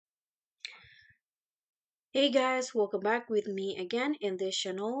Hey guys, welcome back with me again in this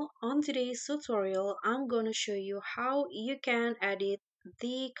channel. On today's tutorial, I'm gonna show you how you can edit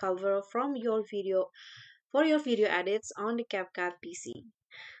the cover from your video for your video edits on the CapCut PC.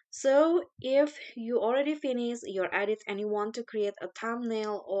 So if you already finished your edits and you want to create a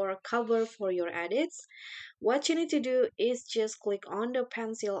thumbnail or cover for your edits, what you need to do is just click on the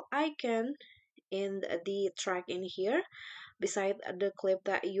pencil icon in the track in here beside the clip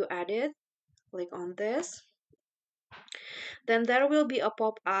that you added. Click on this, then there will be a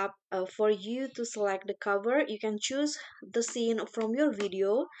pop-up for you to select the cover. You can choose the scene from your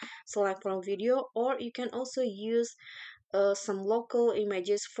video, select from video, or you can also use some local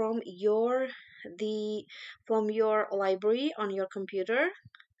images from the from your library on your computer.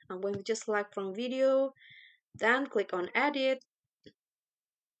 I'm going to just select from video, then click on edit,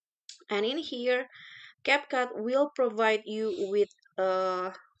 and in here CapCut will provide you with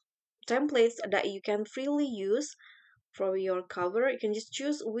templates that you can freely use for your cover. You can just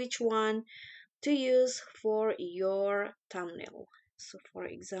choose which one to use for your thumbnail. So for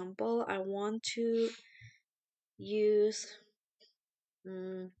example, I want to use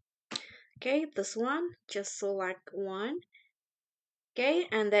okay, this one. Just select one. Okay,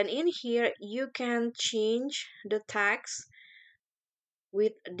 and then in here you can change the text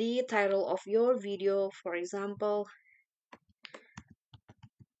with the title of your video. For example,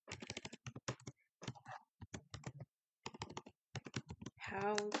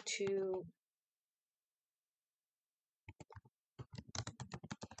 how to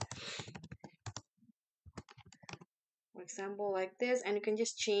for example like this, and you can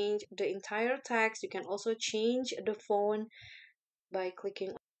just change the entire text. You can also change the font by clicking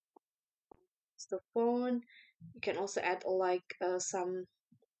on the font. You can also add like some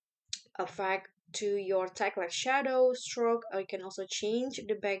effect to your text like shadow, stroke, or you can also change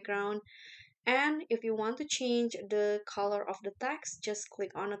the background. And if you want to change the color of the text, just click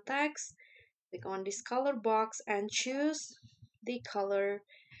on the text, click on this color box and choose the color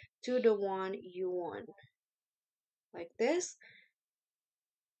to the one you want, like this.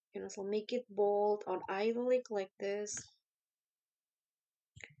 You can also make it bold or italic like this.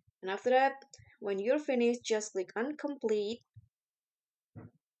 And after that, when you're finished, just click on complete.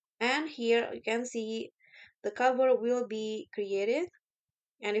 And here you can see the cover will be created.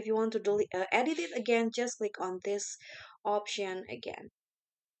 And if you want to edit it again, just click on this option again.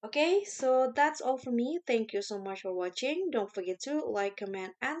 Okay, so that's all for me. Thank you so much for watching. Don't forget to like,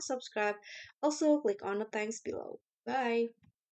 comment, and subscribe. Also, click on the thanks below. Bye.